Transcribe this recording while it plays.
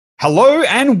Hello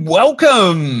and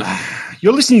welcome.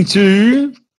 You're listening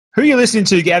to, who are you listening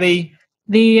to, Gabby?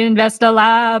 The Investor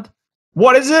Lab.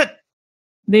 What is it?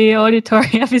 The auditory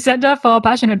epicenter for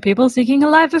passionate people seeking a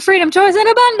life of freedom, choice, and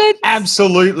abundance.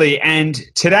 Absolutely. And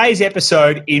today's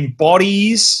episode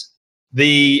embodies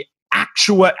the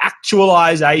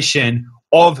actualization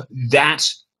of that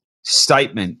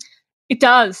statement. It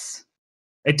does.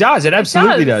 It does. It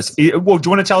absolutely does. Well, do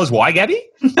you want to tell us why, Gabby?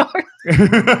 No.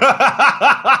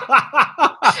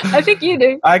 I think you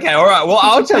do. Okay, all right. Well,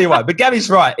 I'll tell you why. But Gabby's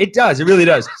right. It does. It really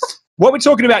does. What we're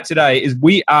talking about today is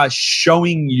we are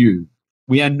showing you.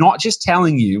 We are not just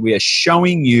telling you. We are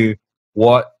showing you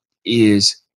what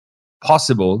is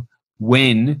possible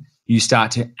when you start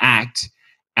to act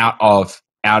out of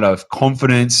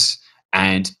confidence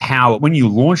and power. When you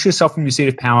launch yourself from your seat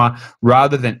of power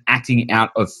rather than acting out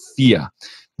of fear.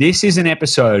 This is an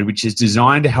episode which is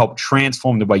designed to help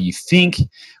transform the way you think,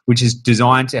 which is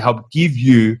designed to help give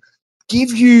you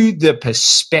the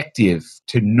perspective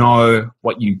to know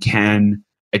what you can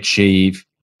achieve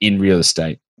in real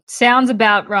estate. Sounds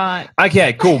about right.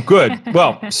 Okay, cool, good.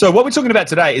 Well, so what we're talking about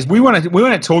today is we want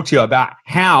to talk to you about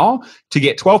how to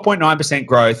get 12.9%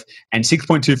 growth and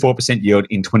 6.24% yield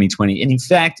in 2020. And in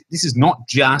fact, this is not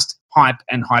just hype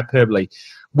and hyperbole.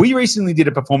 We recently did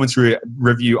a performance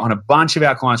review on a bunch of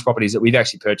our clients' properties that we've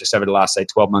actually purchased over the last, say,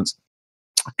 12 months.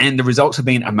 And the results have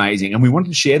been amazing. And we wanted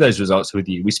to share those results with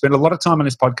you. We spent a lot of time on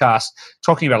this podcast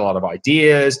talking about a lot of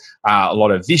ideas, a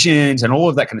lot of visions, and all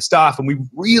of that kind of stuff. And we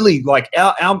really like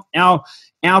our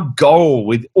goal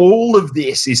with all of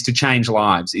this is to change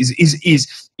lives,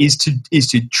 is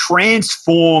to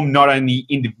transform not only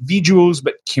individuals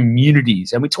but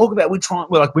communities. And we talk about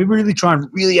we're really trying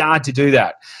really hard to do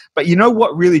that. But you know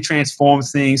what really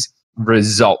transforms things?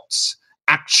 Results.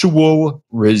 Actual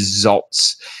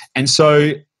results. And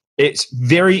so it's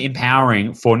very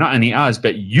empowering for not only us,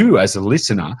 but you as a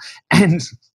listener, and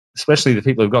especially the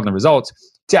people who've gotten the results,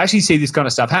 to actually see this kind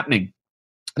of stuff happening.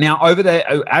 Now, over there,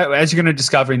 as you're going to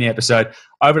discover in the episode,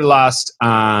 over the last,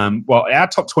 our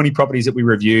top 20 properties that we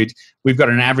reviewed, we've got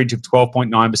an average of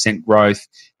 12.9% growth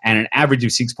and an average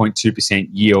of 6.2%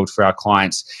 yield for our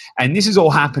clients. And this has all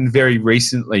happened very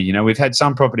recently. You know, we've had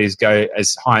some properties go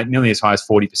nearly as high as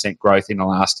 40% growth in the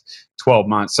last 12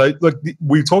 months. So look,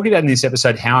 we're talking about in this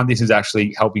episode how this is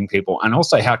actually helping people and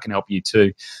also how it can help you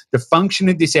too. The function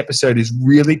of this episode is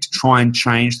really to try and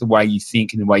change the way you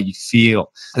think and the way you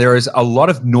feel. There is a lot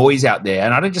of noise out there,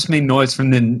 and I don't just mean noise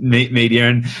from the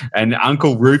media and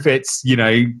Uncle Rupert's,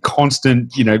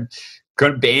 constant,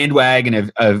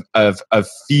 bandwagon of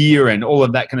fear and all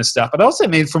of that kind of stuff. But I also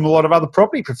mean from a lot of other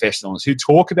property professionals who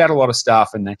talk about a lot of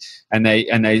stuff and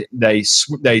they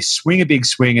swing a big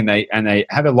swing and they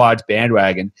have a large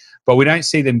bandwagon, but we don't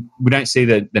see them. We don't see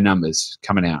the numbers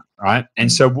coming out, right?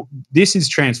 And so this is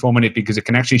transformative because it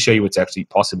can actually show you what's actually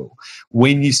possible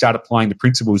when you start applying the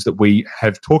principles that we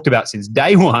have talked about since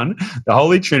day one, the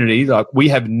Holy Trinity. Like, we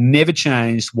have never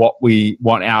changed what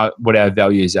our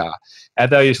values are. Our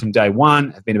values from day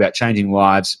one have been about changing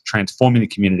lives, transforming the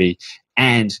community,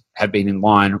 and have been in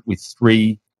line with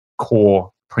three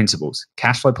core principles: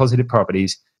 cash flow positive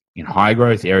properties in high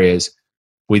growth areas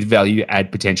with value add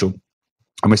potential.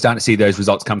 And we're starting to see those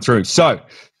results come through. So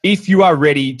if you are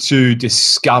ready to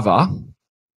discover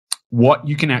what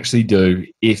you can actually do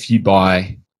if you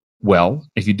buy well,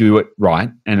 if you do it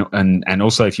right, and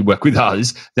also if you work with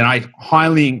others, then I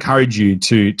highly encourage you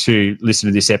to listen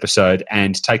to this episode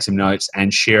and take some notes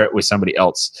and share it with somebody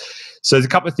else. So there's a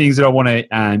couple of things that I want to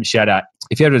shout out.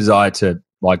 If you have a desire to,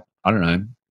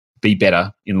 be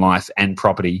better in life and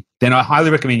property, then I highly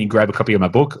recommend you grab a copy of my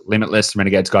book, Limitless: The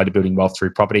Renegade's Guide to Building Wealth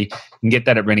Through Property. You can get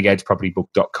that at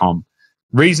renegadespropertybook.com.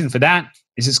 Reason for that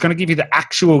is it's going to give you the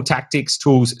actual tactics,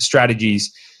 tools,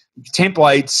 strategies,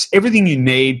 templates, everything you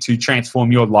need to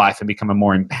transform your life and become a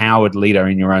more empowered leader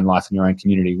in your own life and your own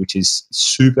community, which is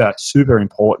super, super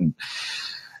important.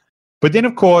 But then,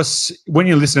 of course, when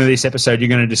you listen to this episode, you're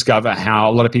going to discover how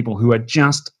a lot of people who are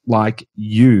just like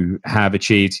you have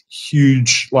achieved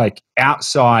huge,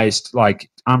 outsized,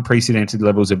 unprecedented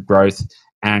levels of growth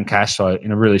and cash flow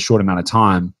in a really short amount of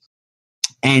time.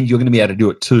 And you're going to be able to do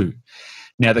it too.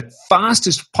 Now, the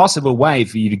fastest possible way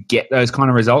for you to get those kind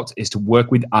of results is to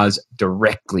work with us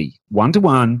directly,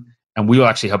 one-to-one, and we will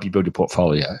actually help you build your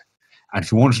portfolio. And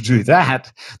if you want to do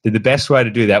that, then the best way to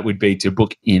do that would be to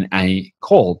book in a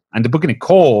call. And to book in a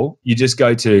call, you just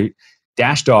go to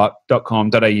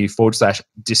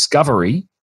dash.com.au/discovery,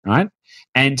 right?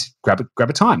 and grab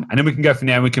a time. And then we can go from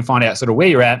there and we can find out sort of where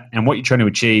you're at and what you're trying to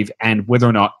achieve and whether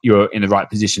or not you're in the right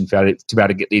position to be able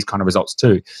to get these kind of results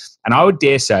too. And I would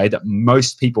dare say that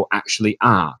most people actually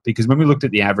are, because when we looked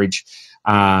at the average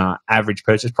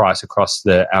purchase price across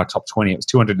our top 20, it was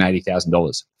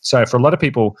 $280,000. So for a lot of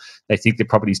people, they think the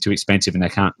property is too expensive and they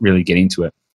can't really get into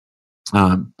it.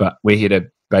 But we're here to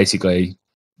basically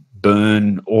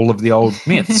burn all of the old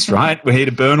myths, right? We're here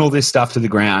to burn all this stuff to the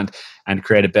ground and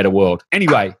create a better world.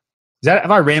 Anyway, have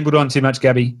I rambled on too much,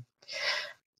 Gabby?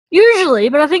 Usually,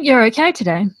 but I think you're okay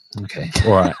today. Okay.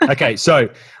 All right. Okay. So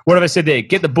what have I said there?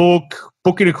 Get the book,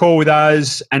 book in a call with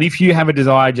us. And if you have a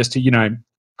desire just to,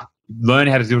 learn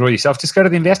how to do it all yourself, just go to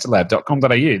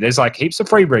theinvestorlab.com.au. There's like heaps of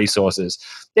free resources.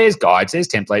 There's guides, there's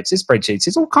templates, there's spreadsheets,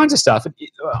 there's all kinds of stuff.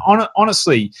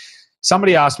 Honestly,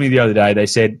 somebody asked me the other day, they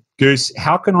said, Goose,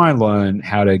 how can I learn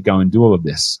how to go and do all of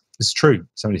this? It's true.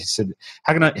 Somebody said,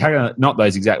 how can I, not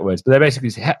those exact words, but they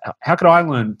basically said, how can I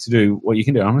learn to do what you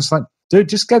can do? And I'm just like, dude,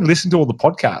 just go listen to all the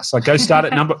podcasts. Like go start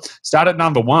at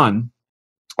number one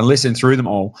and listen through them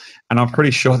all. And I'm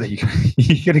pretty sure that you're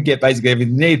going to get basically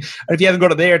everything you need. And if you haven't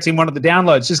got it there, it's in one of the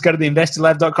downloads. Just go to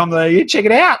theinvestorlab.com.au, check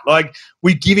it out. Like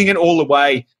we're giving it all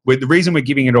away. The reason we're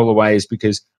giving it all away is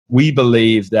because we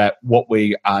believe that what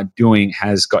we are doing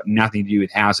has got nothing to do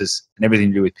with houses and everything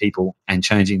to do with people and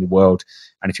changing the world.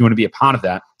 And if you want to be a part of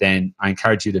that, then I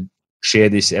encourage you to share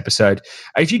this episode.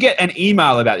 If you get an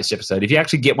email about this episode, if you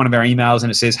actually get one of our emails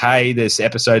and it says, hey, this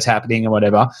episode's happening or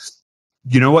whatever,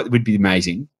 you know what would be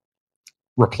amazing?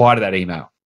 Reply to that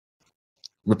email.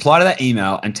 Reply to that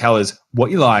email and tell us what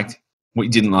you liked, what you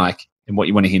didn't like, and what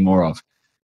you want to hear more of.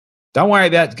 Don't worry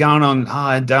about going on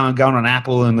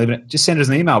Apple and leaving it. Just send us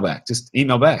an email back. Just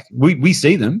email back. We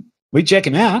see them. We check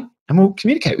them out and we'll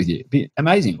communicate with you. It'd be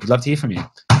amazing. We'd love to hear from you.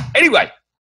 Anyway,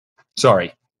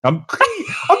 sorry. I'm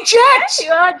jacked.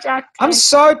 You are jacked. I'm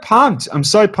so pumped. I'm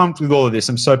so pumped with all of this.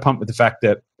 I'm so pumped with the fact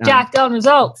that jacked on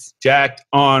results. Jacked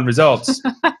on results.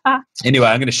 Anyway,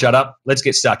 I'm going to shut up. Let's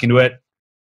get stuck into it.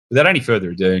 Without any further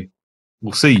ado,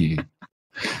 we'll see you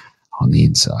on the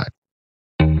inside.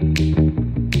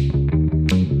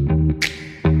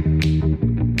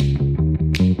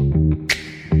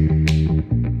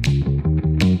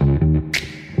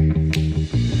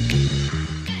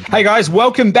 Hey guys,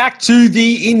 welcome back to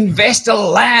the Investor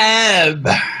Lab.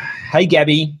 Hey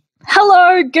Gabby.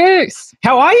 Hello, Goose.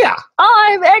 How are you?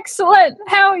 I'm excellent.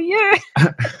 How are you?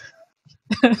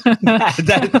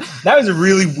 that was a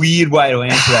really weird way to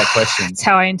answer that question. That's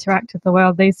how I interact with the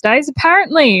world these days,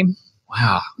 apparently.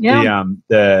 Wow. Yeah.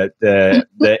 The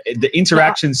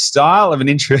interaction style of an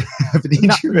introvert. The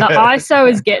ISO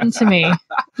is getting to me.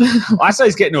 ISO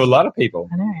is getting to a lot of people.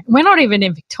 I know. We're not even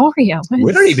in Victoria.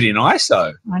 We're not even in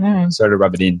ISO. I know. So to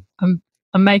rub it in. I'm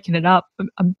making it up.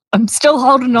 I'm still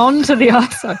holding on to the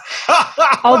ISO.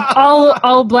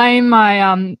 I'll blame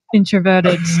my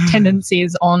introverted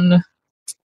tendencies on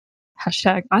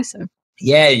 #ISO.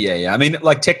 Yeah. I mean,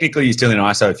 like technically you're still in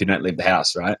ISO if you don't leave the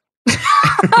house, right?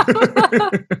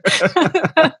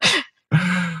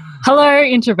 Hello,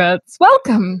 introverts.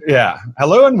 Welcome. Yeah.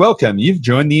 Hello and welcome. You've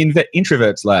joined the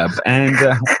Introverts Lab. And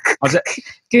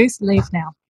Goose, leave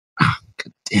now. Oh,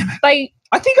 God damn it. Bye.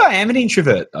 I think I am an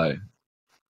introvert, though.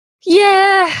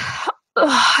 Yeah.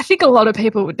 I think a lot of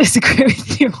people would disagree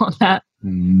with you on that.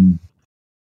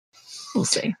 We'll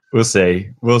see.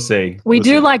 We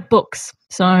do like books,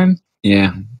 so.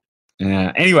 Yeah.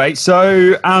 Anyway,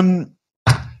 so,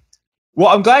 well,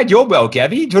 I'm glad you're well,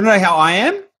 Gabby. Do you want to know how I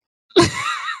am?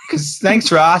 Because thanks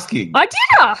for asking. I did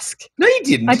ask. No, you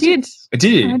didn't. I did. Did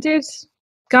you? I did.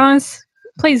 Guys,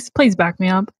 please back me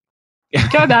up.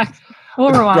 Go back.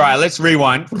 Or rewind. Right, let's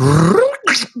rewind.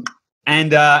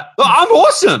 And I'm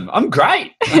awesome. I'm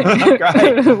great. I'm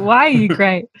great. Why are you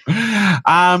great?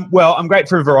 Well, I'm great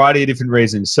for a variety of different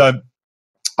reasons. So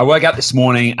I woke up this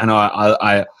morning and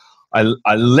I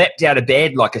leapt out of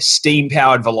bed like a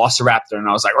steam-powered velociraptor, and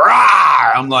I was like, "Rah!"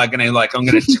 I'm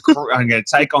gonna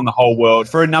take on the whole world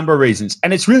for a number of reasons.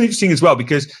 And it's really interesting as well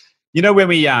because when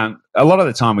we a lot of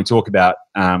the time we talk about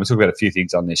a few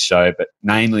things on this show, but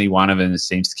namely one of them that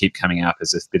seems to keep coming up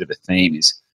as a bit of a theme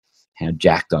is how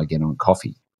jacked I get on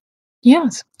coffee.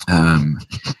 Yes.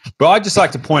 But I'd just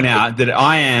like to point out that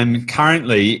I am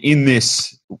currently in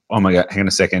this. Oh my God! Hang on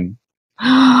a second.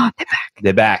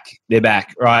 They're back.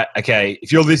 Right. Okay.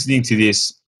 If you're listening to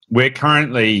this, we're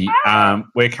currently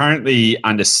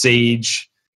under siege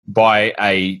by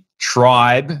a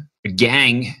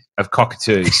gang of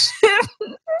cockatoos.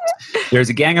 There's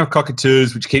a gang of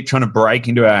cockatoos which keep trying to break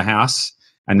into our house,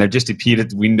 and they've just appeared at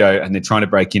the window and they're trying to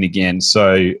break in again.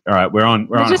 So, all right, we're on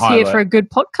just high here alert. for a good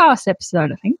podcast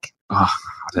episode, I think. Oh,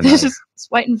 don't know. They're just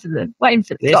waiting for the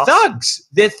They're doss. thugs.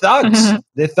 They're thugs.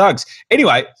 They're thugs.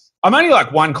 Anyway, I'm only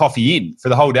like one coffee in for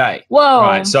the whole day. Whoa.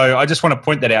 Right. So I just want to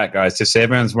point that out, guys, just so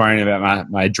everyone's worrying about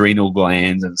my adrenal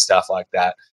glands and stuff like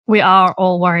that. We are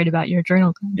all worried about your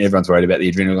adrenal glands. Everyone's worried about the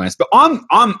adrenal glands, but I'm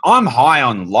high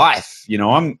on life. You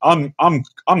know, I'm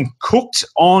cooked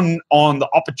on the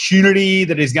opportunity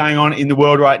that is going on in the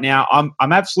world right now. I'm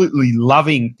absolutely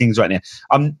loving things right now.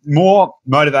 I'm more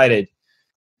motivated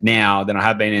now than I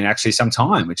have been in actually some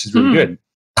time, which is really good,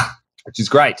 which is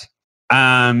great.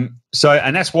 So,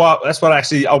 and that's what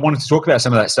actually I wanted to talk about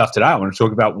some of that stuff today. I want to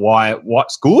talk about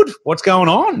what's good, what's going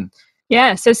on.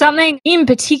 Yeah. So something in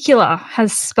particular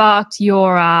has sparked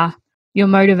your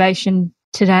motivation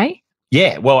today.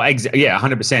 Yeah. Well,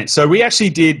 100%. So we actually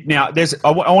did. Now,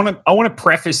 I want to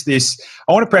preface this.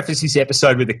 I want to preface this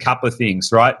episode with a couple of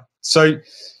things, right? So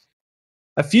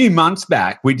a few months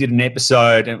back, we did an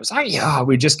episode, and it was like, yeah,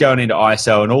 we're just going into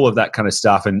ISO and all of that kind of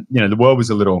stuff, and you know, the world was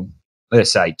a little,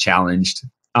 let's say, challenged.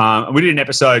 We did an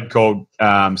episode called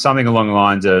something along the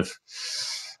lines of,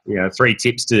 3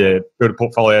 tips to build a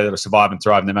portfolio that will survive and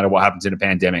thrive no matter what happens in a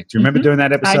pandemic. Do you remember doing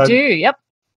that episode? I do, yep.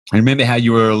 I remember how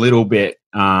you were a little bit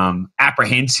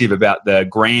apprehensive about the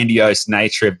grandiose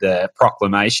nature of the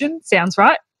proclamation. Sounds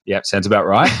right. Yep, sounds about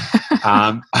right.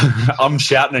 I'm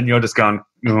shouting and you're just going,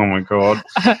 oh my God.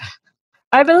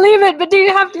 I believe it, but do you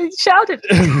have to shout it?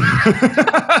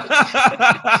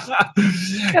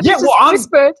 Yeah, well,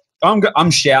 whispered. I'm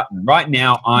shouting right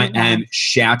now. I am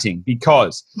shouting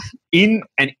because in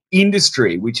an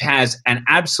industry which has an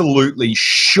absolutely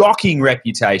shocking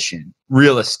reputation,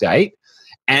 real estate,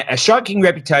 and a shocking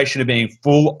reputation of being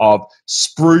full of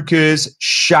spruikers,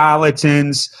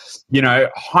 charlatans,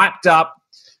 hyped up,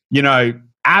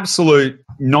 absolute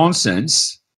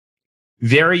nonsense.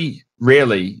 Very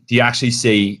rarely do you actually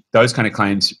see those kind of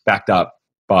claims backed up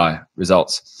by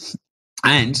results,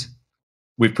 and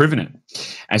we've proven it.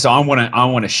 And so I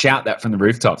want to shout that from the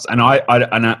rooftops, and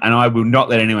I will not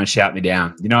let anyone shout me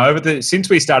down. Since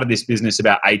we started this business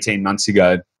about 18 months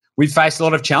ago, we've faced a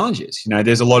lot of challenges.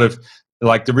 There's a lot of,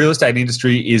 like, the real estate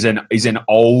industry is an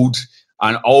old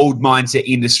mindset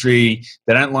industry.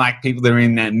 They don't like people that are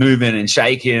in that moving and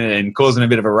shaking and causing a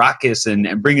bit of a ruckus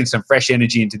and bringing some fresh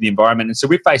energy into the environment. And so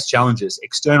we've faced challenges,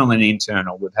 external and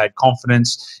internal. We've had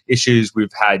confidence issues.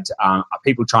 We've had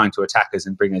people trying to attack us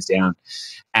and bring us down.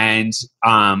 And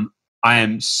I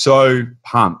am so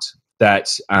pumped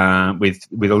that with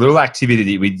a little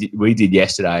activity that we did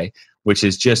yesterday, which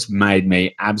has just made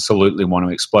me absolutely want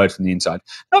to explode from the inside.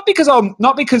 Not because of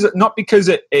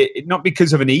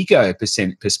an ego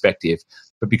perspective,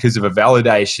 but because of a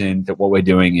validation that what we're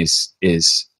doing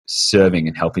is serving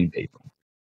and helping people.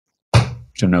 Do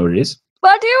you know what it is?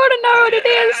 Well, I do want to know what it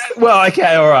is. Well,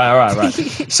 okay, all right.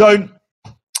 So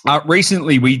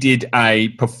recently we did a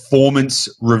performance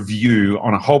review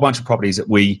on a whole bunch of properties that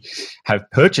we have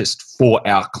purchased for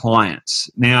our clients.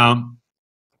 Now,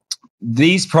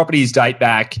 these properties date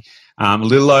back a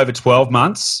little over 12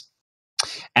 months.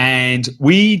 And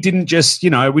we didn't just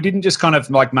kind of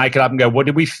like make it up and go, what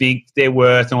do we think they're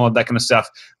worth and all of that kind of stuff.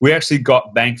 We actually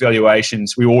got bank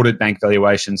valuations. We ordered bank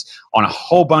valuations on a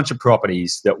whole bunch of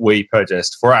properties that we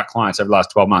purchased for our clients over the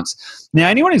last 12 months. Now,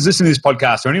 anyone who's listening to this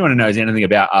podcast or anyone who knows anything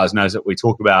about us knows that we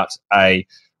talk about a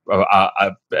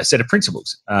set of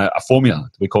principles, a formula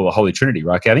that we call the Holy Trinity,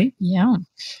 right, Gabby? Yeah.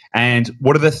 And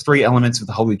what are the 3 elements of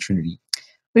the Holy Trinity?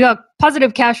 We got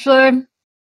positive cash flow,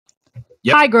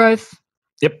 high growth,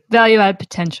 value add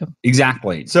potential.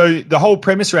 Exactly. So the whole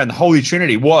premise around the Holy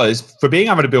Trinity was for being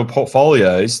able to build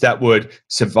portfolios that would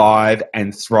survive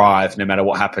and thrive no matter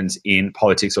what happens in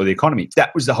politics or the economy.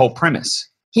 That was the whole premise.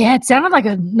 Yeah, it sounded like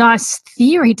a nice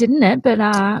theory, didn't it? But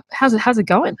how's it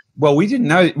going? Well, we didn't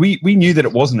know. We knew that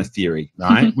it wasn't a theory,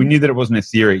 right? We knew that it wasn't a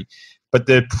theory, but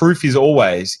the proof is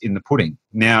always in the pudding.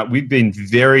 Now, we've been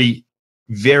very,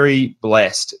 very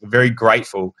blessed, very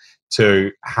grateful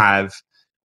to have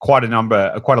quite a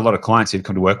lot of clients who've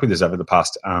come to work with us over the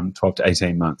past 12 to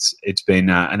 18 months. It's been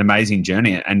an amazing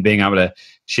journey, and being able to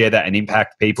share that and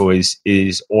impact people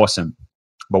is awesome.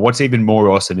 But what's even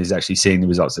more awesome is actually seeing the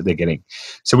results that they're getting.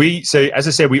 So as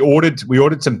I said, we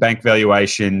ordered some bank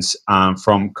valuations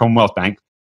from Commonwealth Bank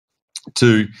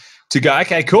to go,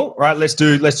 okay, cool, right, let's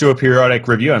do a periodic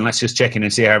review and let's just check in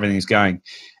and see how everything's going.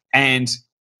 And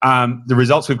the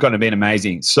results we've gotten have been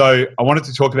amazing. So I wanted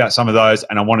to talk about some of those,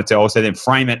 and I wanted to also then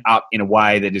frame it up in a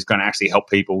way that is going to actually help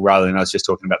people rather than us just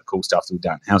talking about the cool stuff that we've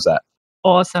done. How's that?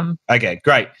 Awesome. Okay,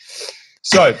 great.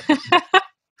 So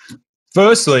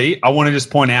Firstly, I want to just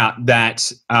point out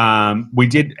that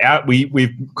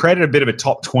we've created a bit of a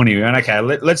top 20. And okay,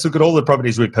 let's look at all the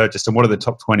properties we've purchased and what are the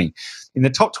top 20. In the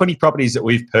top 20 properties that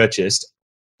we've purchased,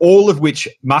 all of which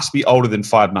must be older than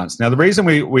 5 months. Now, the reason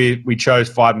we chose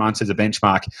 5 months as a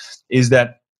benchmark is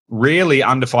that rarely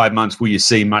under 5 months will you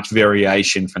see much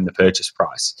variation from the purchase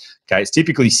price. Okay, it's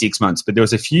typically 6 months, but there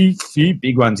was a few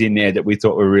big ones in there that we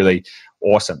thought were really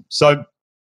awesome. So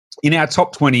in our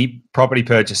top 20 property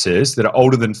purchases that are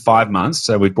older than 5 months,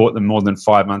 so we bought them more than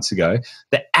 5 months ago,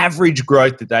 the average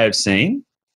growth that they have seen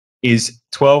is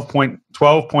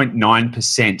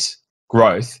 12.9%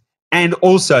 growth. And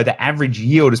also the average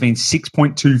yield has been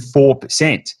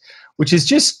 6.24%, which is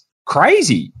just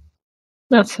crazy.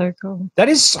 That's so cool. That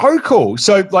is so cool.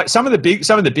 So like some of the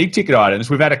big ticket items,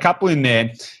 we've had a couple in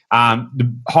there.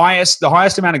 The highest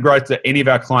amount of growth that any of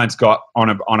our clients got on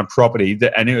a property,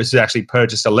 and it was actually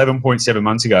purchased 11.7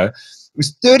 months ago, it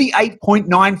was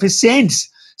 38.9%.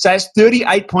 So that's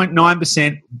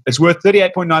 38.9%. It's worth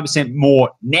 38.9%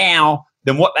 more now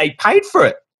than what they paid for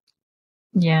it.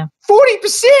 Yeah.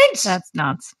 40%. That's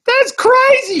nuts. That's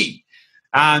crazy.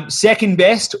 Second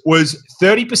best was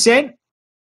 30%,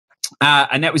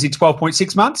 and that was in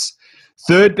 12.6 months.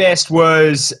 Third best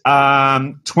was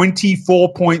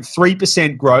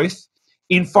 24.3% growth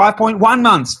in 5.1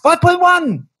 months.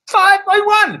 5.1.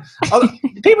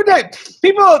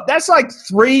 People, that's like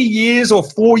 3 years or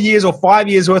 4 years or 5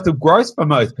 years worth of growth for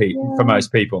most people. Yeah. For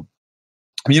most people.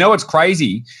 You know what's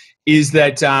crazy is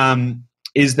that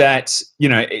you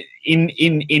know,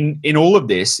 in all of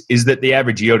this is that the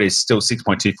average yield is still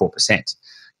 6.24%.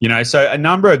 You know, so a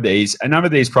number of these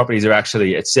properties are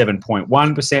actually at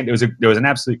 7.1%. There was an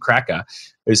absolute cracker.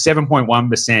 It was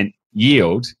 7.1%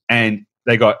 yield, and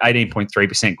they got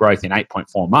 18.3% growth in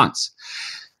 8.4 months.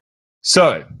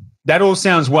 So that all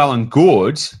sounds well and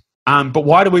good, but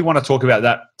why do we want to talk about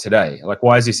that today? Like,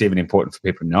 why is this even important for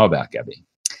people to know about, Gabby?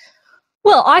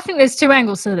 Well, I think there's two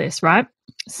angles to this, right?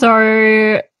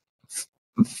 So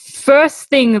first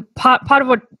thing, part of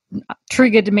what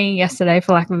triggered me yesterday,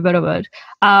 for lack of a better word,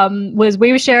 was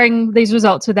we were sharing these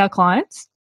results with our clients.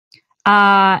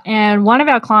 And one of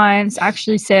our clients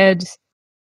actually said,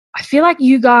 I feel like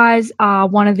you guys are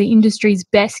one of the industry's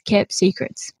best kept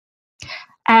secrets.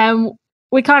 And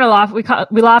we kind of laughed.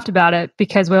 We laughed about it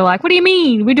because we were like, what do you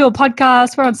mean? We do a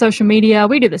podcast. We're on social media.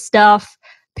 We do the stuff.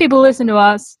 People listen to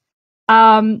us.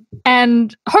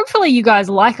 And hopefully you guys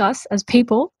like us as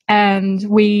people and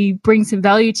we bring some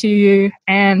value to you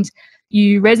and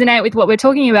you resonate with what we're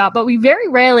talking about, but we very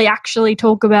rarely actually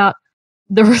talk about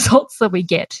the results that we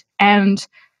get and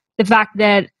the fact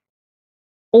that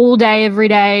all day, every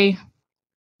day,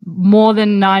 more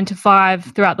than 9 to 5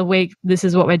 throughout the week, this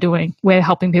is what we're doing. We're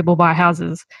helping people buy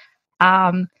houses.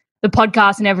 The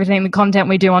podcast and everything, the content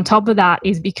we do on top of that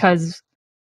is because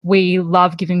we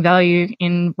love giving value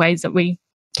in ways that we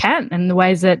can and the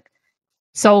ways that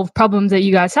solve problems that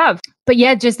you guys have. But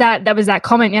yeah, just that was that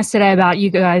comment yesterday about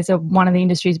you guys are one of the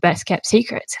industry's best kept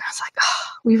secrets. And I was like,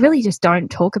 we really just don't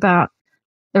talk about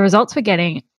the results we're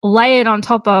getting. Lay it on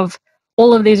top of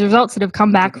all of these results that have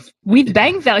come back with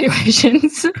bank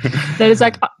valuations that is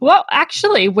like, well,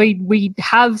 actually, we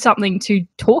have something to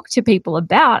talk to people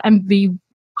about and be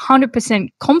 100%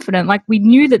 confident. Like we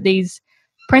knew that these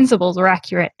principles were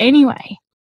accurate anyway.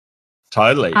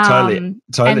 Totally. And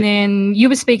then you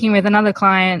were speaking with another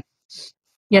client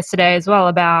yesterday as well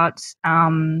about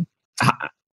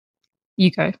you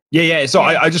go. Yeah. So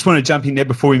I just want to jump in there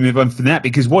before we move on from that,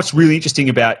 because what's really interesting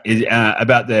about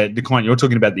the client you're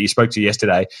talking about that you spoke to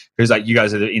yesterday, who's like, you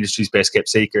guys are the industry's best kept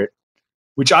secret,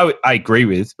 which I agree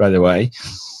with, by the way.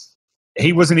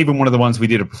 He wasn't even one of the ones we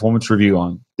did a performance review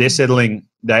on.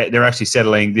 They're actually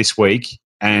settling this week,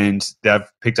 and they've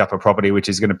picked up a property which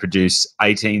is going to produce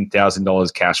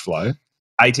 $18,000 cash flow,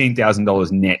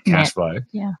 $18,000 net cash flow.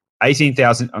 Yeah.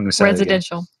 18,000. I'm going to say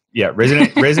residential. Yeah,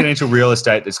 residential real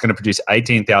estate that's going to produce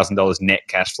 $18,000 net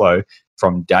cash flow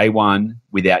from day one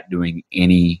without doing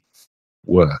any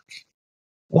work.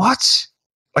 What?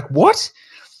 Like what?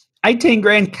 18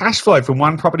 grand cash flow from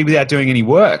one property without doing any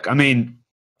work. I mean,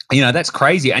 you know, that's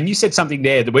crazy. And you said something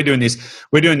there that we're doing this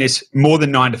more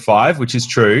than 9 to 5, which is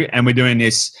true. And we're doing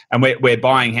this and we're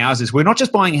buying houses. We're not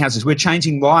just buying houses, we're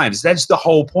changing lives. That's the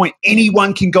whole point.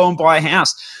 Anyone can go and buy a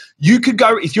house. You could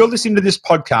go, if you're listening to this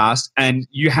podcast and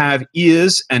you have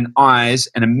ears and eyes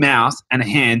and a mouth and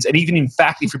hands, and even in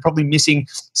fact, if you're probably missing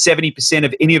 70%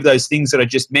 of any of those things that I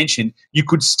just mentioned, you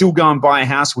could still go and buy a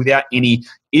house without any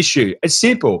issue. It's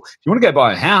simple. If you want to go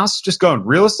buy a house, just go on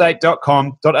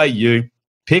realestate.com.au,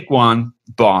 pick one,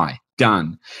 buy.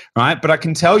 done, right? But I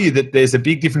can tell you that there's a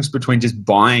big difference between just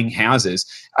buying houses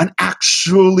and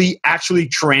actually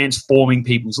transforming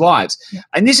people's lives. Yeah.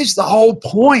 And this is the whole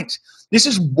point. This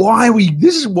is why we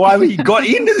got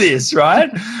into this, right?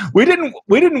 We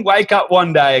didn't wake up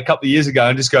one day a couple of years ago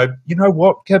and just go, you know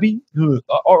what, Gabby?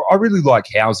 I really like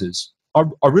houses. I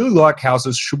really like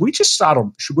houses. Should we start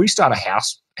a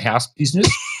house business?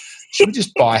 Should we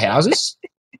just buy houses?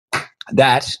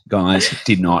 That, guys,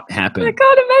 did not happen. I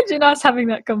can't imagine us having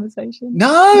that conversation.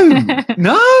 No.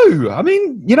 I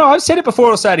mean, you know, I've said it before,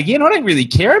 I'll say it again. I don't really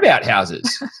care about houses.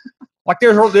 Like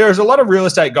there's a lot of real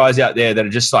estate guys out there that are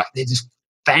just like, they're just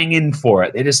banging for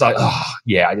it. They're just like, oh,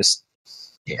 yeah, I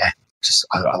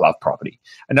love property.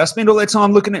 And I spend all their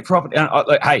time looking at property. And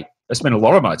I spend a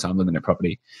lot of my time looking at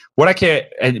property. What I care,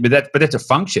 but that's a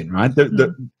function, right?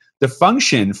 The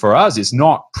function for us is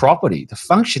not property. The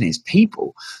function is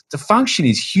people. The function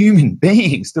is human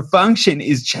beings. The function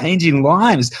is changing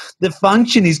lives. The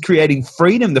function is creating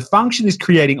freedom. The function is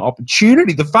creating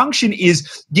opportunity. The function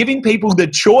is giving people the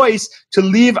choice to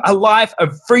live a life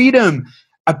of freedom,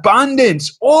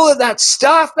 abundance, all of that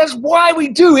stuff. That's why we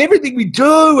do everything we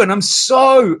do. And I'm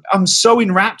so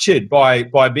enraptured by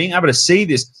being able to see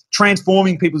this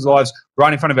transforming people's lives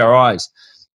right in front of our eyes.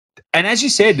 And as you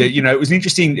said, that, you know, it was an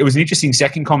interesting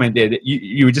second comment there that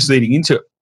you were just leading into.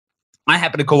 I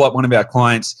happened to call up one of our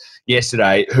clients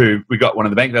yesterday who we got one of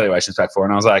the bank valuations back for,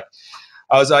 and I was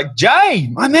like, Jay,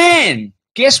 my man,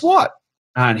 guess what?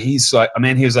 And he's like,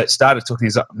 started talking.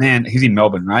 He's like, man, he's in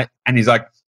Melbourne, right? And he's like,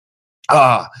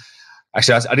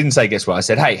 actually, I didn't say guess what. I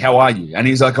said, hey, how are you? And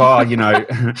he's like, you know,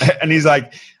 and he's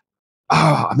like,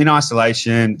 I'm in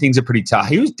isolation. Things are pretty tough.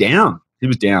 He was down.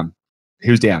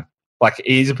 Like,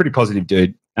 he's a pretty positive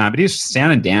dude, but he was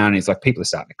sounding down. He's like, people are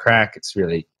starting to crack. It's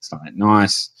not that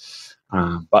nice.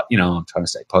 But, you know, I'm trying to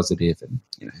stay positive and,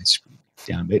 you know, it's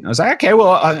down a bit. And I was like, okay,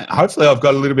 well, hopefully I've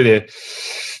got a little bit of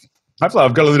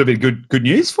good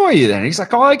news for you then. And he's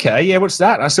like, oh, okay, yeah, what's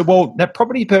that? And I said, well, that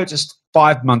property purchased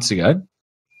 5.1 months ago,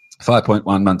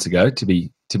 to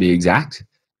be exact.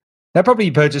 That property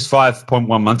purchased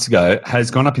 5.1 months ago has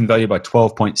gone up in value by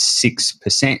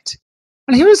 12.6%.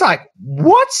 And he was like,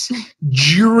 what?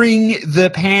 During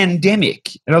the pandemic?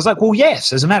 And I was like, well,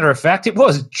 yes, as a matter of fact, it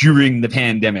was during the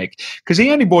pandemic, because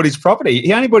he only bought his property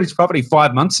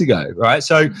 5 months ago, right?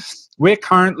 So we're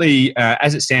currently,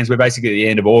 as it stands, we're basically at the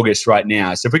end of August right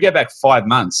now. So if we go back 5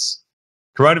 months,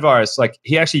 coronavirus, like,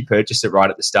 he actually purchased it right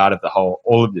at the start of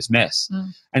all of this mess.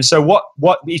 And so what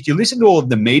if you listen to all of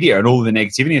the media and all of the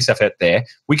negativity and stuff out there,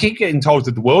 we keep getting told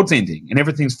that the world's ending and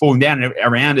everything's falling down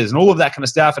around us and all of that kind of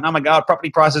stuff. And oh my God, property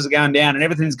prices are going down and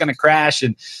everything's going to crash.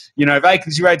 And, you know,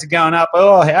 vacancy rates are going up.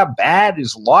 Oh, how bad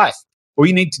is life? All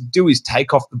you need to do is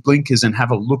take off the blinkers and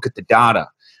have a look at the data.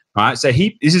 Right, so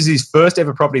this is his first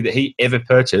ever property that he ever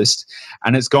purchased,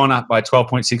 and it's gone up by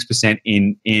 12.6%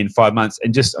 in 5 months.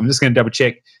 And I'm just going to double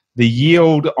check the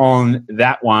yield on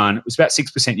that one. It was about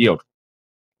 6% yield.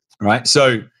 Right,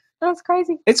 so that's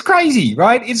crazy. It's crazy,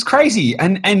 right? It's crazy,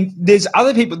 and there's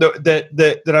other people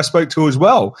that I spoke to as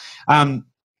well.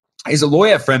 There's a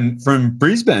lawyer from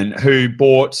Brisbane who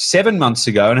bought 7 months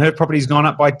ago, and her property's gone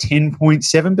up by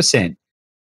 10.7%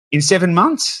 in 7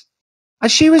 months.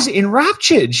 And she was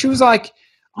enraptured. She was like,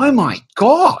 oh my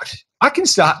God, I can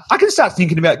start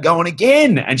thinking about going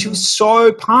again. And she was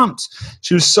so pumped.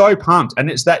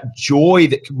 And it's that joy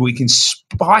that we can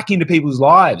spike into people's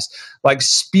lives, like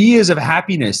spears of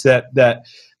happiness that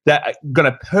are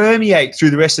going to permeate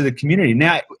through the rest of the community.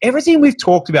 Now, everything we've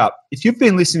talked about, if you've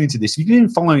been listening to this, if you've been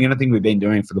following anything we've been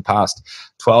doing for the past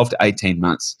 12 to 18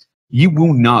 months, you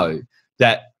will know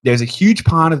that there's a huge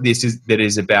part of this that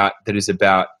is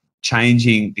about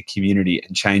changing the community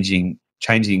and changing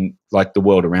like the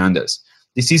world around us.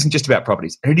 This isn't just about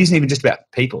properties, and it isn't even just about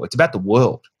people. It's about the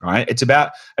world, right? It's about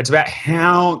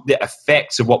how the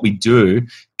effects of what we do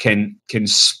can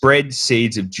spread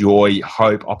seeds of joy,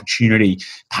 hope, opportunity,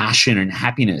 passion, and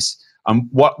happiness.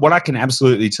 What I can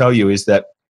absolutely tell you is that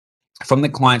from the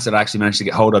clients that I actually managed to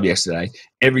get hold of yesterday,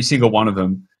 every single one of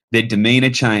them, their demeanor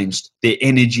changed, their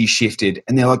energy shifted,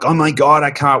 and they're like, oh my God,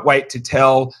 I can't wait to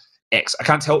tell X. I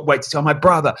can't wait to tell my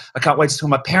brother. I can't wait to tell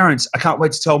my parents. I can't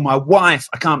wait to tell my wife.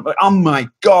 Oh my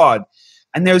God.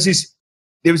 And there was this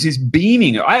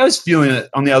beaming. I was feeling it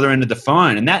on the other end of the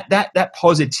phone. And that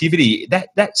positivity,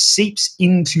 that seeps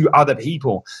into other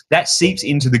people. That seeps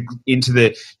into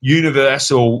the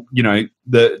universal, you know,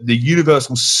 the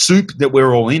universal soup that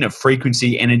we're all in of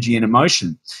frequency, energy, and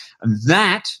emotion. And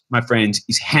that, my friends,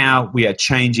 is how we are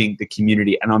changing the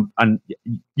community. And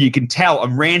you can tell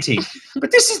I'm ranting, but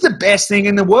this is the best thing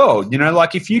in the world. You know,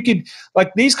 like if you could,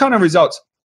 like these kind of results,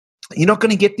 You're not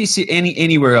going to get this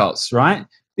anywhere else, right?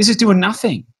 This is doing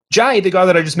nothing. Jay, the guy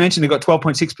that I just mentioned, who got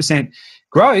 12.6%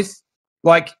 growth,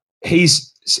 like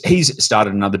he's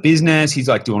started another business. He's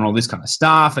like doing all this kind of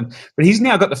stuff. But he's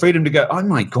now got the freedom to go, oh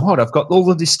my God, I've got all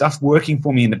of this stuff working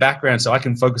for me in the background so I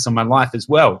can focus on my life as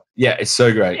well. Yeah, it's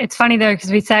so great. It's funny though,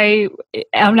 because we say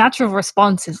our natural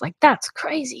response is like, that's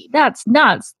crazy. That's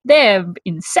nuts. They're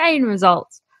insane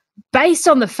results. Based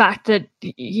on the fact that,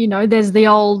 there's the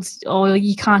old,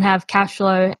 you can't have cash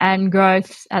flow and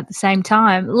growth at the same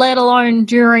time, let alone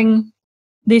during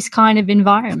this kind of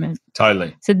environment.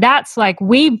 Totally. So that's like,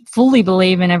 we fully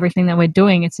believe in everything that we're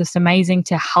doing. It's just amazing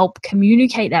to help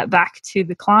communicate that back to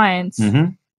the clients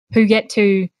who get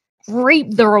to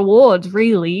reap the rewards,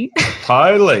 really.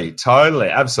 Totally.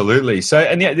 Absolutely. So,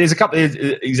 and yeah, there's a couple of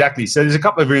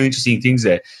really interesting things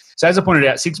there. So as I pointed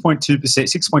out, 6.2%,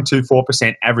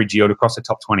 6.24% average yield across the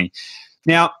top 20.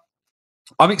 Now,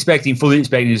 I'm fully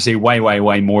expecting to see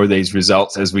way more of these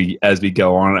results as we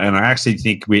go on, and I actually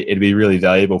think it'd be really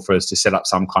valuable for us to set up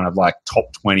some kind of like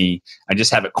top 20 and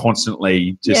just have it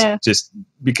constantly, just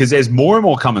because there's more and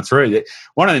more coming through.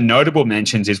 One of the notable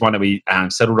mentions is one that we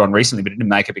settled on recently, but it didn't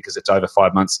make it because it's over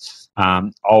 5 months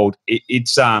old.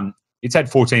 It's had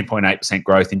 14.8%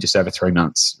 growth in just over 3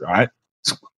 months, right?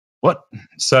 What?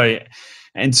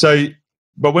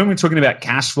 But when we're talking about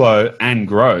cash flow and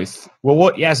growth,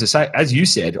 well, as you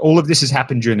said, all of this has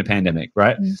happened during the pandemic,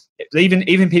 right?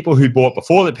 Even people who bought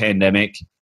before the pandemic,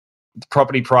 the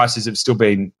property prices have still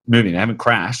been moving. They haven't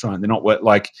crashed, right? They're not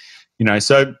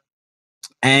so.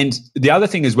 And the other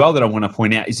thing as well that I want to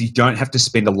point out is you don't have to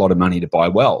spend a lot of money to buy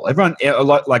well. I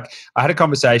had a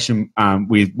conversation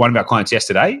with one of our clients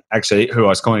yesterday, actually, who I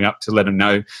was calling up to let them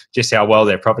know just how well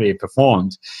their property had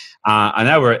performed. And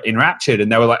they were enraptured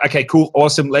and they were like, okay, cool,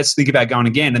 awesome, let's think about going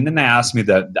again. And then they asked me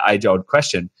the age-old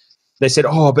question. They said,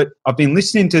 but I've been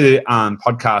listening to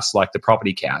podcasts like The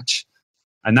Property Couch,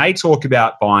 and they talk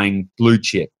about buying blue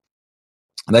chip.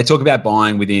 They talk about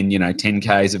buying within,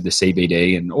 10Ks of the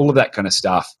CBD and all of that kind of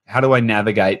stuff. How do I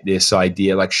navigate this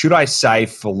idea? Like, should I save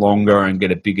for longer and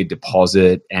get a bigger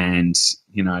deposit? And,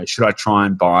 should I try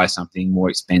and buy something more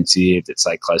expensive that's,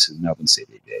 say, closer to Melbourne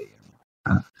CBD?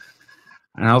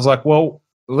 And I was like, well,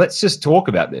 let's just talk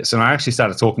about this. And I actually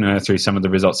started talking to her through some of the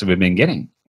results that we've been getting.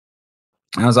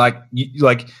 And I was like,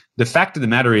 the fact of the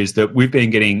matter is that we've been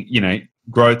getting,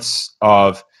 growths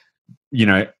of,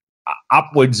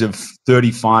 upwards of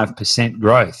 35%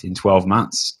 growth in 12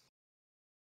 months.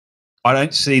 I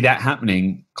don't see that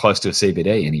happening close to a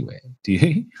CBD anywhere. Do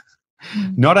you?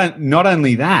 Not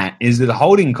only that, is that the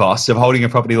holding costs of holding a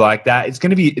property like that, it's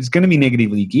going to be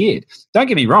negatively geared. Don't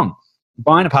get me wrong.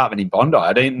 Buy an apartment in Bondi.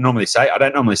 I don't normally say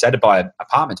to buy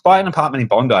apartments. Buy an apartment in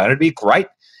Bondi. It'd be a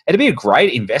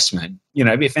great investment.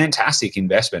 It'd be a fantastic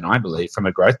investment, I believe, from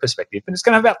a growth perspective. But it's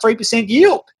going to have about 3%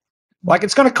 yield. Like,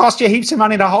 it's going to cost you heaps of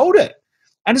money to hold it.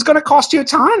 And it's going to cost you a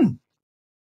ton.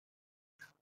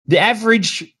 The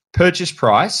average purchase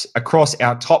price across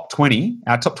our top 20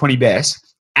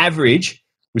 best, average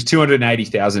was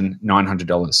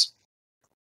 $280,900.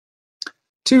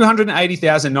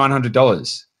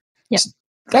 $280,900. Yeah.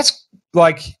 That's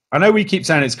like, I know we keep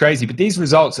saying it's crazy, but these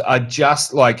results are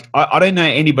just like, I don't know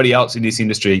anybody else in this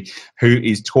industry who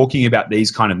is talking about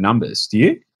these kind of numbers. Do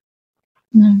you?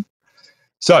 No.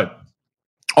 So,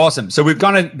 awesome. So we've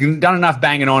done enough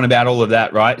banging on about all of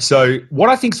that, right? So what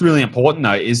I think is really important,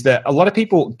 though, is that a lot of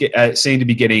people seem to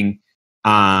be getting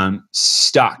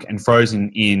stuck and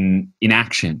frozen in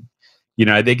inaction.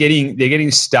 They're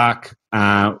getting stuck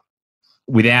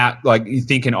without, like,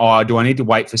 thinking, do I need to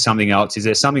wait for something else? Is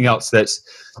there something else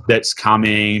that's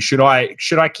coming? Should I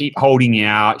keep holding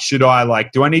out? Should I,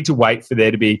 do I need to wait for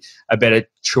there to be a better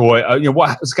choice?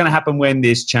 What's going to happen when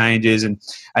this changes? And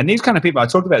these kind of people, I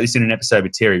talked about this in an episode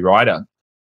with Terry Ryder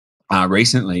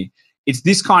recently. It's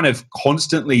this kind of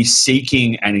constantly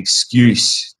seeking an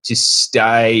excuse to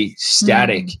stay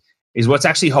static is what's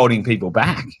actually holding people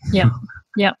back. Yeah.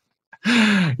 Yeah.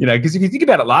 Because if you think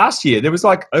about it, last year there was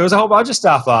a whole bunch of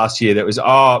stuff last year that was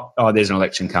there's an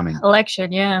election coming.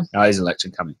 Yeah. There's an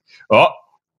election coming.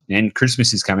 And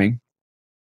Christmas is coming.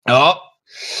 The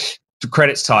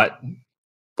credit's tight.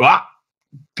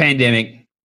 Pandemic.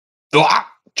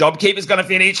 JobKeeper's going to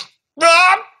finish.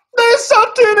 There's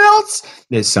something else.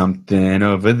 There's something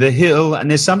over the hill.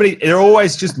 And they're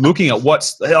always just looking at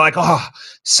they're like,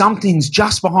 something's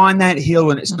just behind that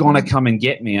hill and it's going to come and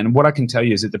get me. And what I can tell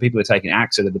you is that the people that are taking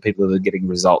action are the people that are getting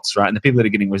results, right? And the people that are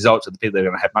getting results are the people that are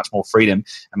going to have much more freedom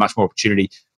and much more opportunity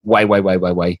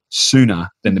way sooner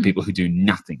than the people who do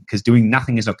nothing, because doing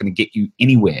nothing is not going to get you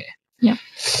anywhere. Yeah.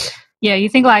 Yeah, you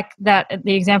think like that,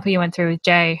 the example you went through with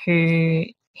Jay, who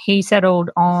he settled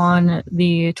on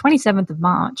the 27th of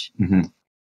March. Mm-hmm.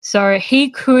 So he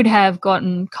could have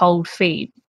gotten cold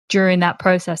feet during that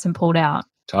process and pulled out.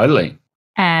 Totally.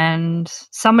 And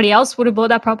somebody else would have bought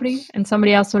that property, and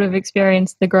somebody else would have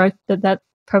experienced the growth that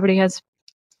property has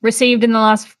received in the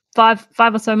last five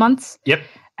or so months. Yep.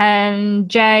 And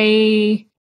Jay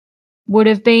would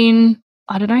have been,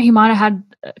 I don't know, he might have had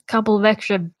a couple of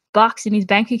extra bucks in his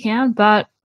bank account, but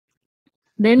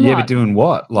then yeah, what? but doing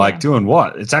what? Doing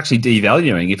what? It's actually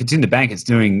devaluing. If it's in the bank, it's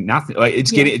doing nothing. Like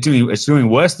it's doing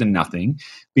worse than nothing,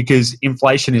 because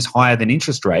inflation is higher than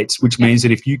interest rates, which means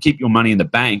that if you keep your money in the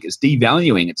bank, it's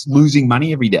devaluing. It's losing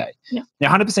money every day. Yeah.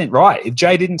 Now, 100% right. If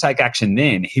Jay didn't take action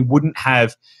then, he wouldn't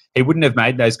have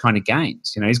made those kind of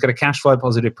gains. He's got a cash flow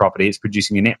positive property. It's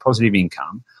producing a net positive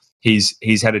income. He's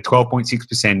had a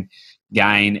 12.6%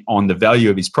 gain on the value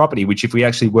of his property, which if we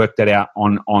actually work that out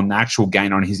on the actual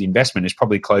gain on his investment is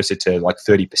probably closer to like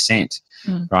 30%,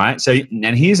 right? So,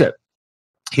 and here's a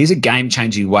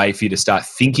game-changing way for you to start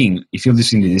thinking, if you're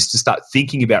listening to this, to start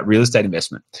thinking about real estate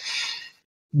investment.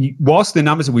 Whilst the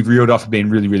numbers that we've reeled off have been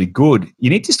really, really good, you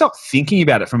need to stop thinking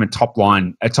about it from a top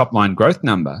line growth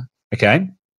number, okay?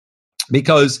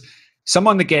 Because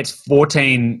someone that gets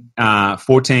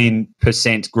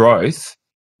 14% growth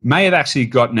may have actually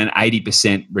gotten an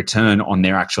 80% return on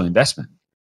their actual investment.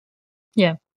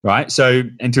 Yeah. Right? So,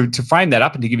 and to frame that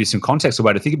up and to give you some context, a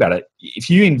way to think about it, if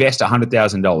you invest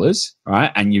 $100,000,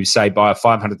 right, and you say buy a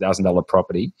 $500,000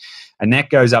 property, and that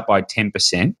goes up by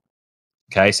 10%,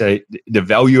 okay, so the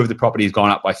value of the property has gone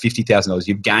up by $50,000.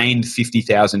 You've gained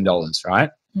 $50,000,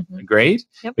 right? Mm-hmm. Agreed?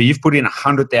 Yep. But you've put in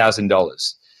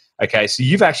 $100,000. Okay, so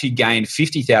you've actually gained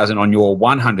 $50,000 on your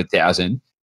 $100,000,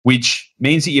 which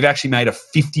means that you've actually made a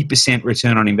 50%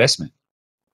 return on investment.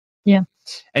 Yeah.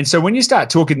 And so when you start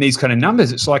talking these kind of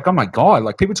numbers, it's like, oh my God,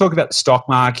 like people talk about the stock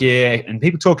market and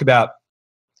people talk about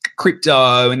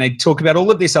crypto and they talk about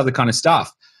all of this other kind of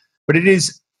stuff. But it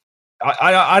is,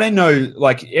 I don't know,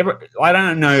 I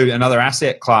don't know another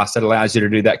asset class that allows you to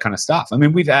do that kind of stuff. I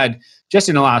mean, we've had, just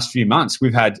in the last few months,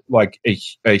 we've had like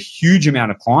a huge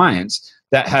amount of clients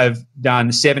that have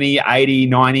done 70, 80,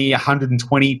 90,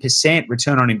 120%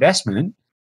 return on investment.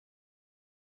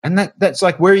 And that's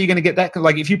like, where are you going to get that?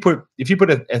 Like if you put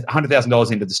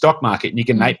 $100,000 into the stock market and you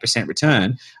get an 8%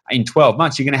 return in 12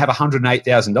 months, you're going to have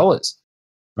 $108,000,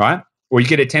 right? Or you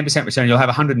get a 10% return, you'll have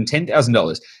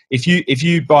 $110,000. If you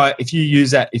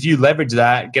use that, if you leverage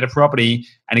that, get a property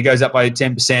and it goes up by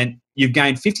 10%, you've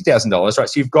gained $50,000, right?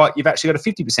 So you've actually got a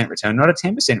 50% return, not a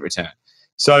 10% return.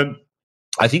 So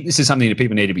I think this is something that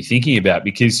people need to be thinking about,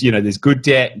 because, there's good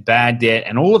debt, bad debt,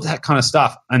 and all of that kind of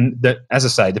stuff. And that, as I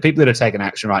say, the people that are taking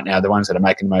action right now are the ones that are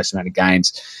making the most amount of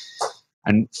gains.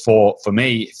 And for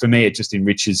me, it just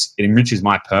enriches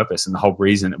my purpose and the whole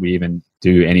reason that we even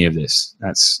do any of this.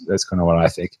 That's kind of what I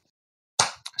think.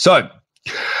 So,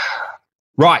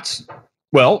 right.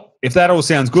 Well, if that all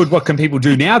sounds good, what can people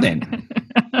do now then?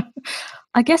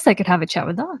 I guess they could have a chat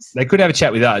with us. They could have a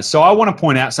chat with us. So I want to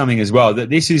point out something as well, that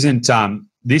this isn't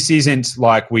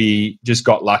like we just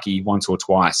got lucky once or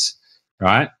twice,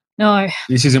 right? No.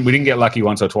 We didn't get lucky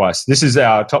once or twice. This is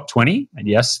our top 20. And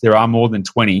yes, there are more than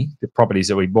 20 the properties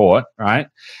that we bought, right?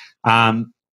 But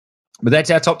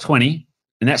that's our top 20,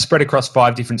 and that's spread across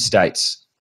 5 different states.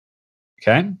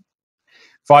 Okay?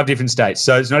 5 different states.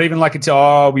 So it's not even like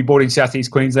we bought in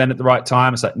Southeast Queensland at the right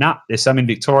time. It's like, there's some in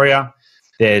Victoria.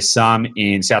 There's some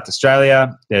in South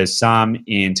Australia. There's some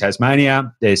in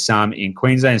Tasmania. There's some in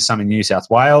Queensland. There's some in New South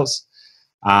Wales.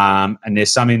 And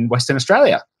there's some in Western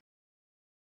Australia.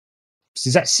 So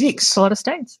is that 6? It's a lot of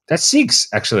states. That's 6,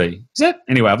 actually. Is it?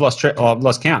 Anyway, I've lost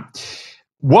count.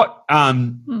 What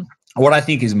I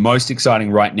think is most exciting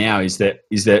right now is that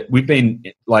we've been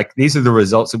like, these are the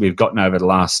results that we've gotten over the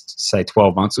last, say,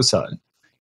 12 months or so.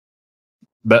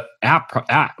 But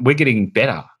we're getting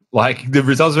better. Like the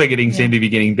results we're getting seem to be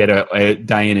getting better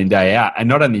day in and day out. And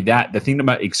not only that, the thing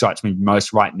that excites me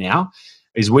most right now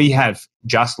is we have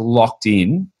just locked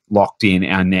in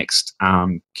our next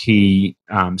key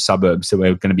suburbs that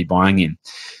we're going to be buying in.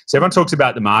 So everyone talks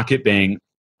about the market being,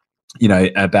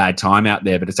 a bad time out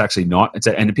there, but it's actually not.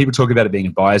 And people talk about it being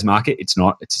a buyer's market. It's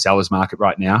not. It's a seller's market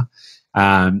right now.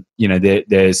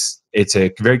 It's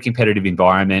a very competitive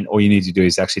environment. All you need to do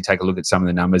is actually take a look at some of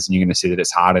the numbers, and you're going to see that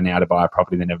it's harder now to buy a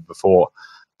property than ever before.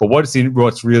 But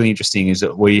what's really interesting is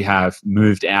that we have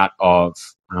moved out of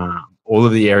all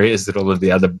of the areas that all of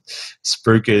the other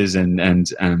spruikers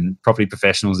and property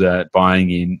professionals are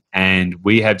buying in, and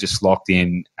we have just locked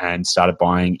in and started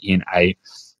buying in a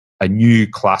new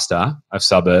cluster of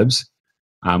suburbs,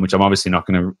 which I'm obviously not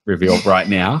going to reveal right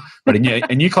now, but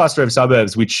a new cluster of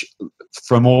suburbs, which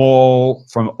from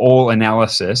all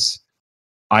analysis,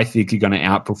 I think you're going to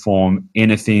outperform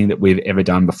anything that we've ever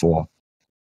done before.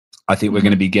 I think we're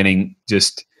going to be getting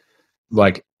just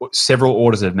like several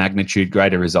orders of magnitude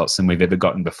greater results than we've ever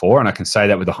gotten before. And I can say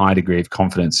that with a high degree of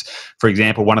confidence. For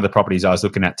example, one of the properties I was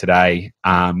looking at today,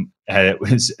 it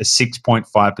was a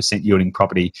 6.5% yielding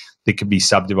property that could be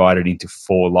subdivided into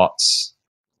 4 lots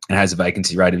and has a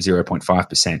vacancy rate of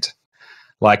 0.5%.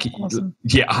 Like, awesome.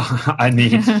 Yeah, I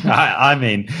mean,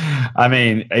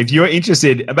 if you're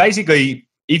interested, basically,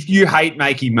 if you hate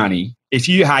making money, if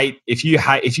you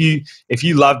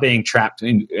love being trapped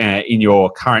in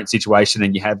your current situation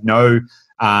and you have no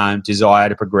desire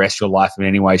to progress your life in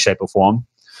any way, shape, or form,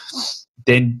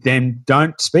 then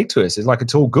don't speak to us. It's like,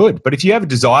 it's all good. But if you have a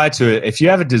desire to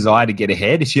get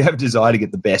ahead, if you have a desire to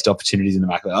get the best opportunities in the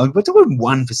market, we're talking top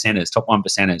 1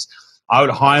 percenters. I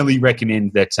would highly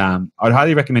recommend that. You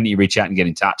reach out and get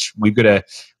in touch. We've got a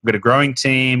growing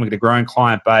team, we've got a growing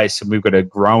client base, and we've got a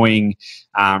growing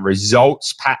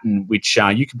results pattern which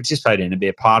you can participate in and be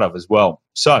a part of as well.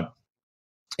 So,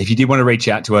 if you did want to reach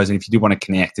out to us, and if you did want to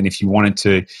connect, and if you wanted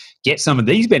to get some of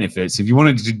these benefits, if you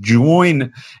wanted to join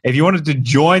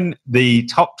the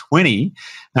top 20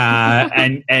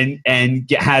 and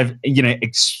have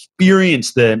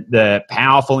experience the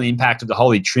powerful impact of the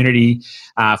Holy Trinity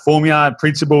formula,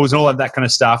 principles, and all of that kind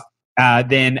of stuff,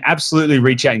 then absolutely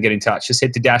reach out and get in touch. Just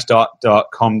head to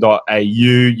dashdot.com.au.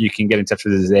 You can get in touch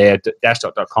with us there,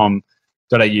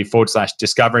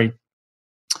 dashdot.com.au/discovery.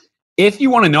 If you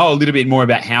want to know a little bit more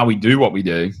about how we do what we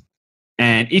do,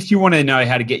 and if you want to know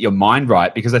how to get your mind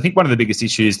right, because I think one of the biggest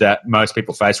issues that most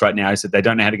people face right now is that they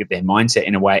don't know how to get their mindset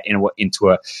into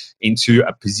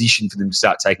a position for them to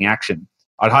start taking action.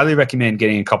 I'd highly recommend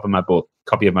getting a copy of my book,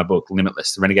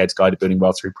 Limitless: The Renegade's Guide to Building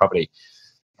Wealth Through Property.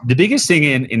 The biggest thing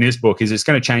in this book is it's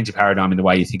going to change the paradigm in the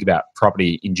way you think about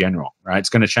property in general, right? It's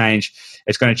going to change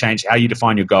how you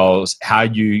define your goals, how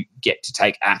you get to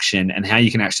take action, and how you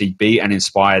can actually be an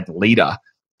inspired leader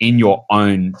in your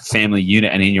own family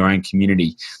unit and in your own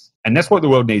community. And that's what the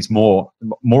world needs more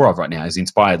of right now, is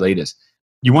inspired leaders.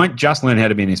 You won't just learn how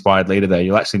to be an inspired leader, though.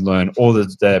 You'll actually learn all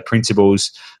of the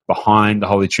principles behind the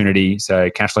Holy Trinity.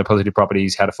 So cash flow positive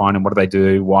properties, how to find them, what do they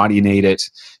do, why do you need it,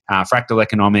 fractal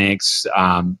economics,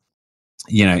 how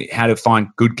to find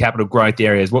good capital growth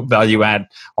areas, what value add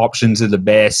options are the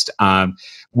best,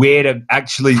 where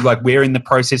in the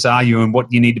process are you, and what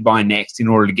do you need to buy next in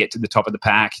order to get to the top of the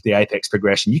pack, the apex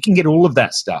progression. You can get all of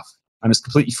that stuff, and it's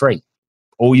completely free.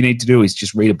 All you need to do is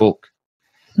just read a book.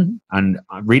 Mm-hmm. And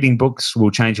reading books will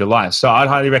change your life. So I'd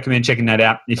highly recommend checking that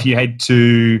out. If you head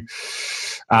to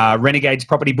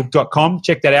renegadespropertybook.com,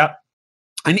 check that out.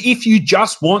 And if you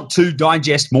just want to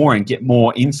digest more and get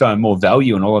more info and more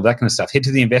value and all of that kind of stuff, head to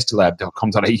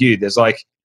theinvestorlab.com.au. There's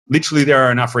literally there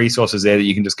are enough resources there that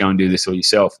you can just go and do this all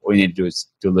yourself. All you need to do is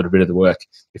do a little bit of the work.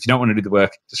 If you don't want to do the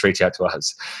work, just reach out to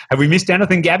us. Have we missed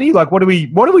anything, Gabby? What do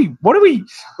we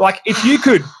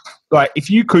if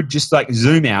you could just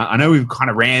zoom out. I know we've kind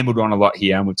of rambled on a lot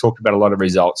here, and we've talked about a lot of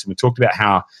results, and we've talked about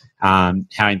how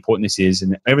important this is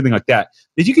and everything like that.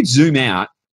 If you could zoom out,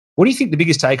 what do you think the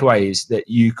biggest takeaway is that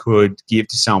you could give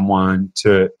to someone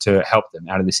to help them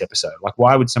out of this episode?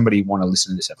 Why would somebody want to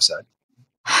listen to this episode?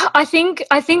 I think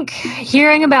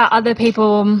hearing about other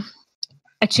people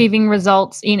achieving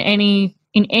results in any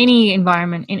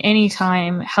environment, in any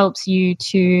time, helps you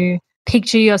to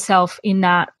picture yourself in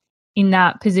that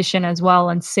position as well,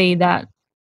 and see that,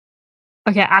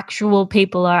 okay, actual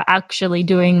people are actually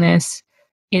doing this.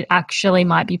 It actually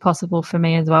might be possible for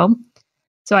me as well.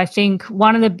 So I think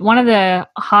one of the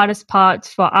hardest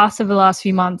parts for us over the last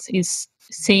few months is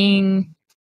seeing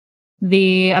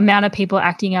the amount of people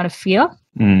acting out of fear.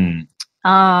 And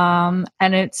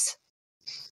it's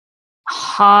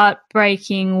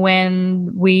heartbreaking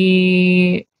when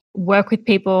we work with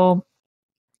people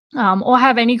or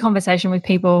have any conversation with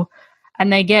people,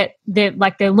 and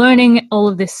they're learning all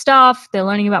of this stuff. They're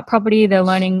learning about property. They're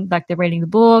learning, they're reading the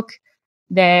book.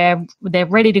 They're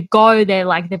ready to go.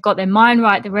 They've got their mind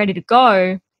right. They're ready to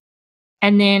go.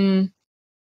 And then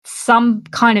some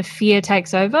kind of fear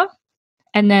takes over,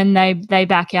 and then they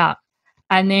back out.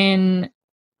 And then,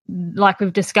 like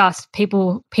we've discussed,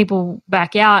 people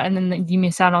back out, and then you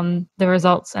miss out on the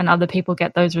results, and other people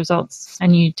get those results,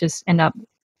 and you just end up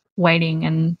waiting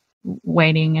and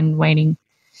waiting and waiting.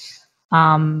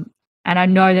 And I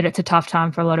know that it's a tough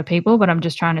time for a lot of people, but I'm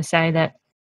just trying to say that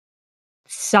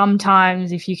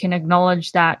sometimes if you can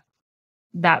acknowledge that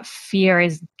fear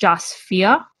is just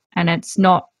fear, and it's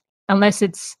not, unless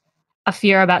it's a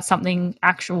fear about something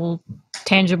actual,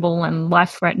 tangible and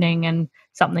life-threatening and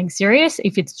something serious.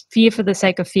 If it's fear for the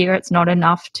sake of fear, it's not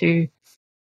enough to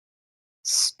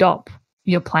stop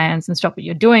your plans and stop what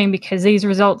you're doing, because these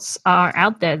results are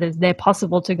out there. They're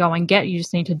possible to go and get. You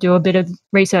just need to do a bit of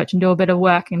research and do a bit of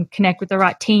work and connect with the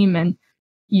right team, and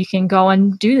you can go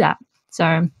and do that.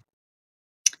 So,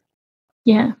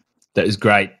 yeah. That is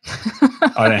great.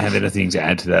 I don't have anything to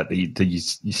add to that.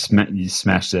 You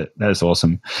smashed it. That is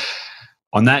awesome.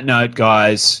 On that note,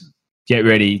 guys, get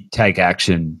ready, take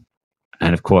action,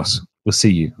 and of course, we'll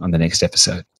see you on the next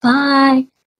episode. Bye.